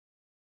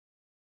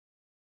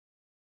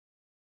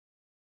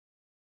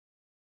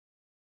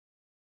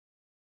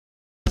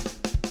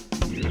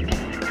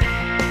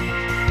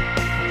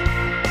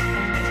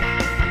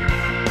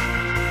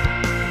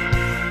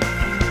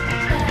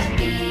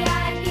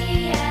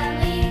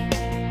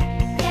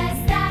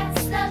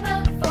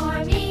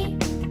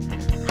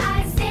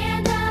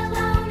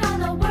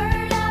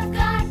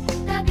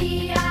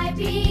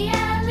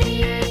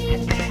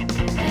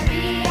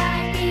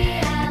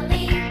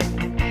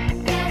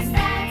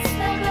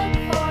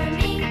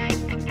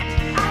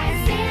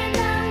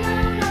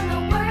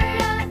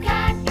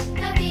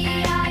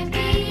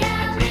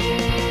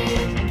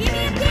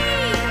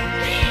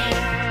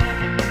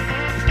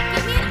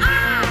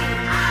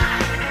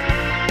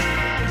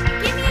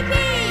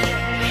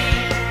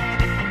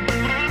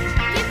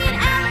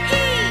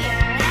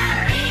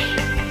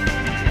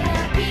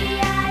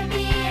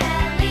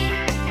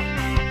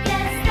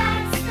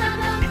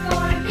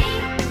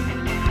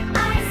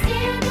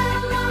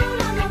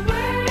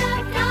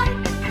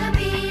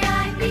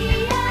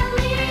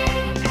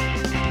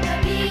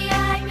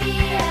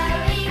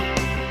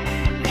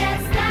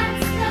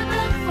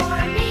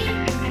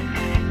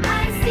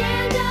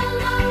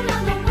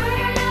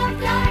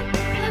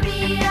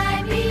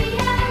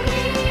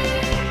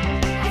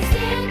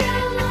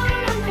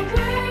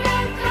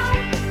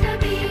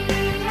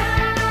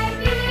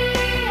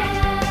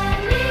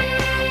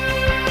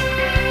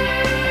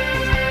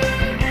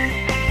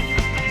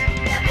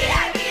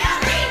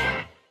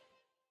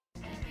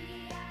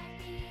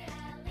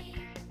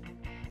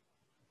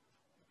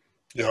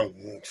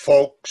Young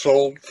folks,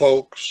 old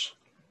folks,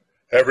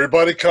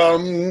 everybody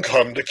come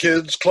to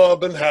Kids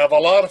Club and have a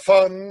lot of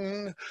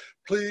fun.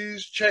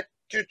 Please check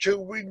your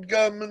chewing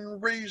gum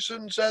and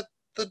raisins at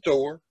the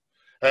door,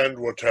 and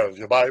we'll tell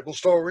you Bible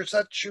stories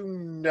that you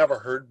never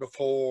heard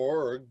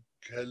before.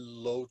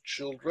 Hello,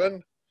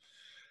 children.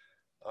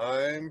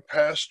 I'm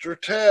Pastor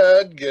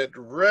Ted. Get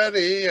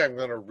ready. I'm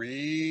going to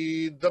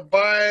read the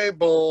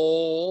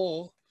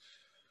Bible.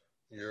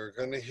 You're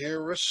going to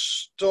hear a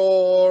story.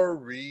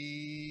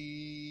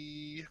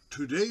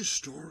 Today's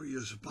story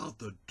is about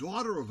the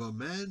daughter of a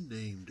man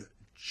named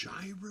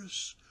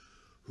Jairus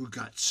who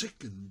got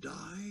sick and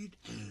died,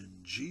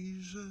 and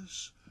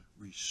Jesus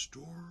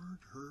restored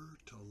her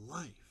to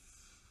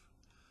life.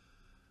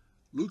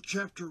 Luke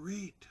chapter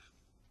 8.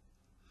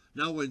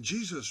 Now when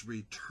Jesus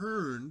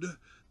returned,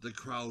 the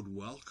crowd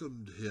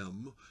welcomed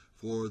him,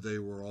 for they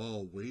were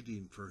all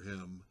waiting for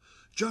him.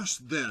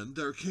 Just then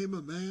there came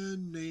a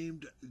man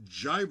named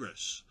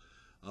Jairus,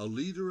 a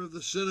leader of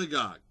the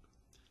synagogue.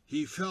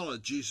 He fell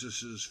at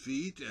Jesus'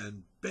 feet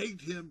and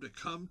begged him to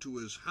come to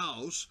his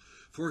house,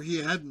 for he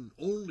had an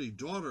only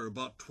daughter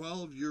about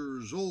 12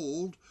 years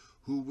old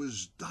who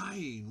was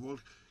dying. Well,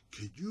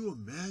 could you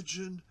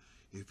imagine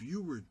if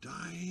you were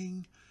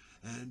dying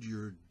and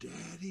your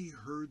daddy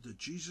heard that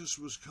Jesus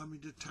was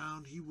coming to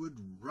town? He would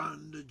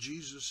run to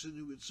Jesus and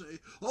he would say,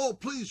 "Oh,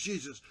 please,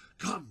 Jesus,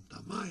 come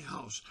to my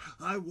house.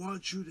 I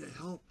want you to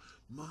help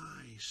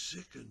my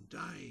sick and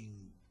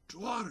dying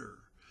daughter."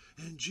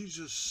 And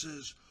Jesus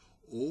says,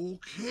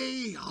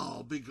 "Okay,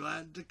 I'll be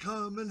glad to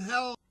come and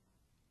help."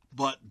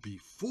 But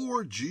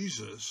before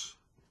Jesus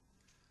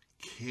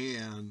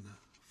can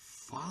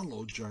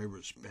follow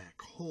Jairus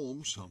back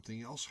home,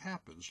 something else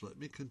happens. Let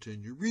me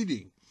continue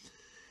reading.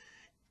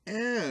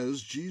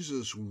 As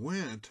Jesus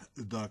went,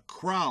 the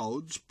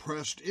crowds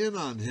pressed in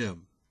on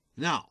him.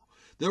 Now,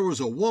 there was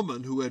a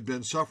woman who had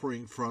been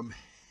suffering from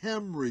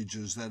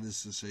hemorrhages, that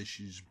is to say,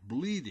 she's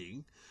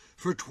bleeding,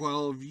 for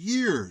 12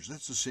 years.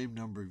 That's the same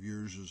number of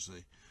years as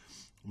the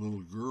little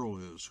girl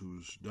is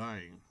who's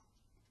dying.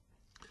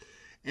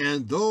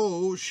 And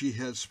though she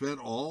had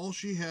spent all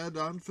she had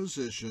on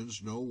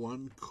physicians, no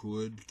one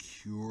could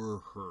cure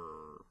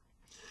her.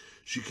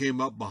 She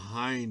came up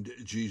behind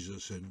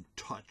Jesus and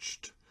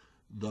touched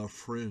the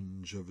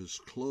fringe of his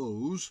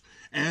clothes,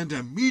 and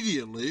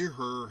immediately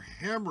her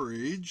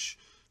hemorrhage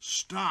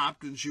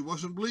stopped and she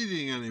wasn't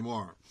bleeding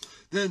anymore.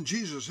 Then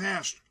Jesus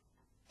asked,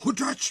 "Who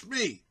touched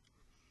me?"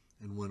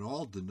 And when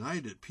all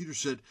denied it, Peter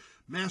said,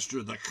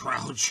 "Master, the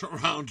crowd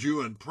surround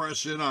you and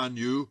press in on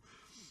you."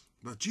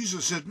 But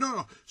Jesus said,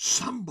 No,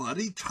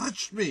 somebody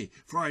touched me,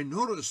 for I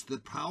noticed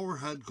that power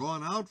had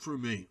gone out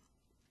from me."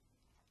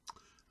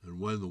 And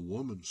when the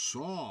woman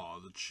saw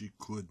that she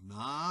could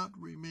not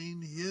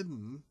remain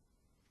hidden,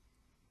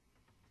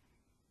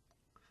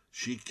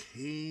 she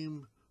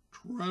came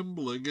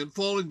trembling, and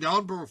falling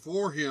down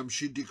before him,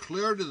 she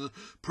declared in the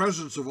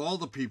presence of all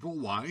the people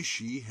why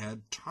she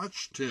had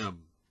touched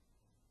him,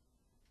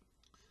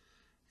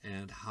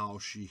 and how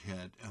she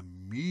had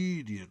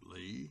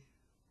immediately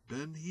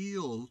been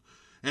healed.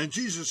 And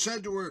Jesus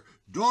said to her,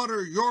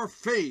 "Daughter, your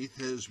faith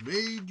has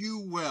made you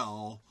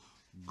well.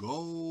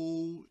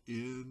 Go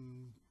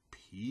in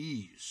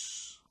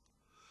peace."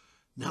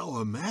 Now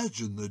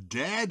imagine the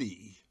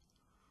daddy,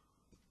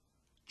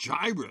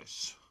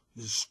 Jairus,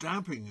 is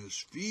stamping his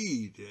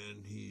feet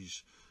and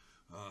he's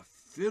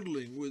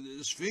fiddling with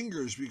his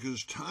fingers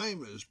because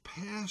time is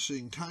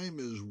passing, time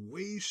is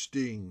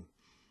wasting.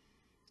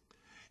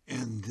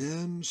 And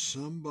then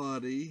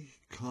somebody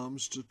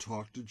comes to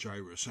talk to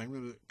Jairus. I'm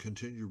going to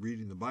continue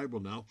reading the Bible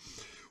now.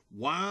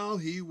 While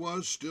he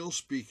was still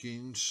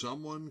speaking,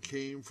 someone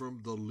came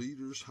from the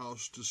leader's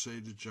house to say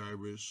to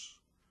Jairus,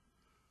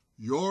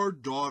 "Your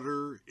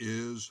daughter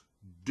is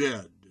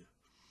dead.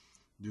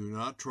 Do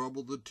not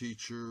trouble the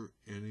teacher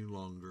any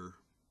longer."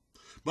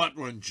 But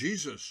when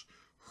Jesus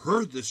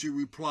heard this, he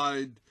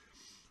replied,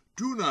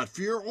 "Do not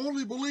fear,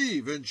 only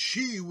believe, and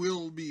she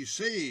will be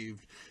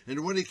saved."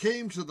 And when he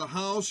came to the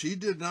house, he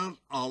did not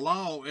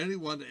allow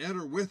anyone to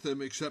enter with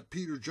him except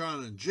Peter,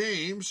 John, and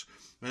James,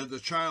 and the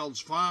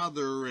child's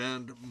father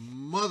and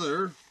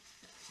mother.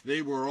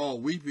 They were all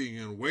weeping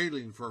and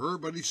wailing for her,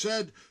 but he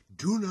said,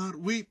 "Do not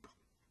weep,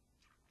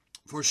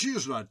 for she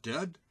is not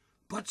dead,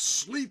 but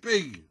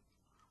sleeping."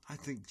 I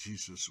think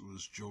Jesus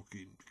was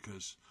joking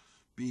because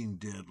being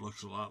dead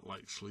looks a lot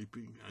like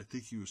sleeping. I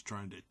think he was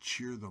trying to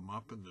cheer them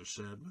up in their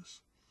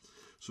sadness.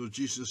 So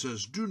Jesus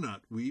says, "Do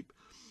not weep.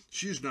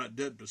 She is not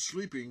dead but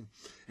sleeping."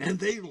 And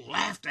they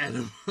laughed at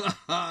him,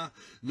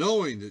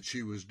 knowing that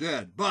she was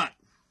dead. But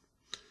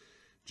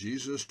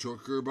Jesus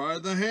took her by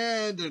the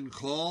hand and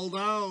called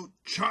out,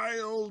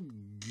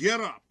 "Child, get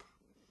up."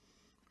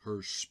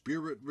 Her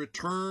spirit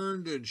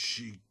returned, and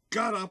she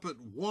got up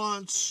at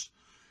once.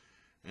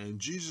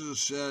 And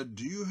Jesus said,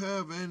 "Do you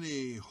have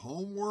any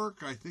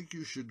homework? I think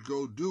you should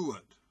go do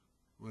it."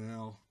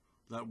 Well,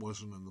 that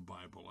wasn't in the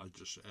Bible. I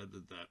just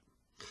added that.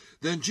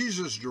 Then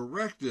Jesus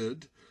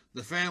directed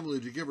the family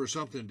to give her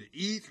something to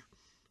eat.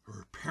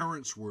 Her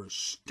parents were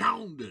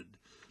astounded,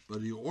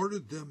 but he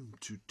ordered them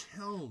to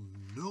tell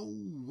no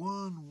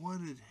one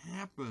what had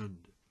happened.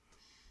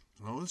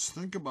 Now let's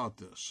think about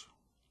this.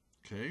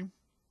 Okay?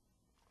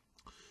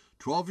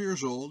 12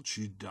 years old,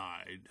 she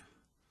died.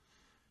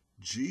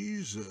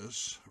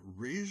 Jesus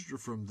raised her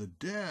from the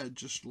dead,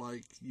 just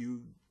like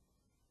you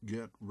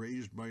get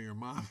raised by your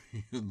mommy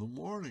in the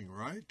morning,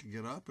 right? To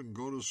get up and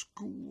go to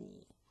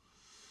school.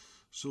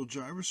 So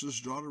Jairus'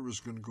 daughter was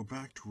going to go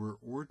back to her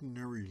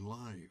ordinary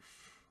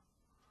life.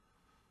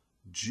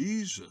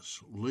 Jesus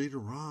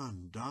later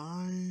on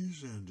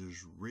dies and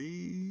is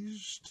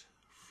raised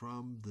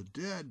from the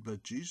dead,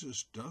 but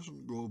Jesus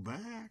doesn't go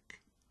back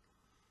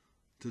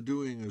to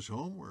doing his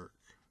homework.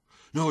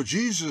 No,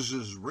 Jesus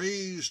is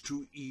raised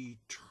to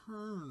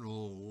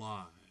eternal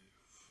life.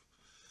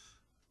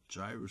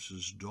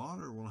 Jairus'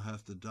 daughter will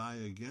have to die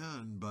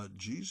again, but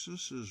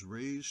Jesus is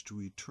raised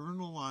to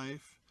eternal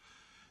life,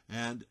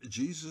 and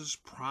Jesus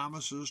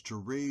promises to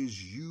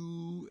raise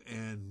you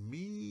and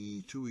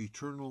me to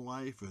eternal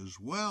life as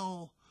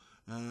well,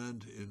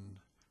 and in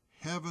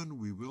heaven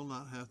we will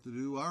not have to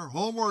do our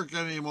homework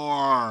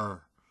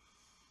anymore.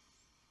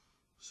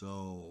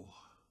 So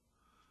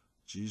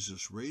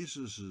Jesus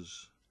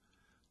raises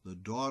the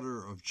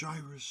daughter of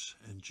Jairus,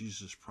 and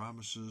Jesus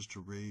promises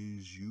to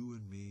raise you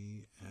and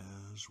me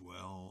as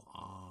well.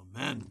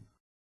 Amen.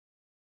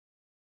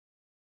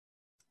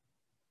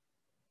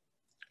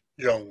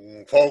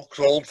 Young folks,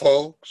 old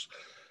folks,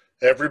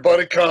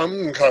 everybody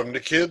come to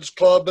Kids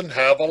Club and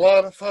have a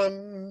lot of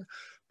fun.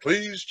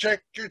 Please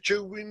check your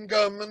chewing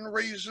gum and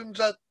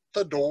raisins at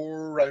the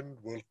door, and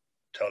we'll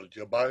tell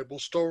you Bible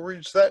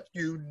stories that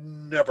you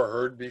never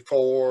heard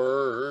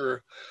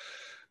before.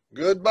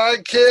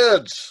 Goodbye,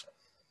 kids.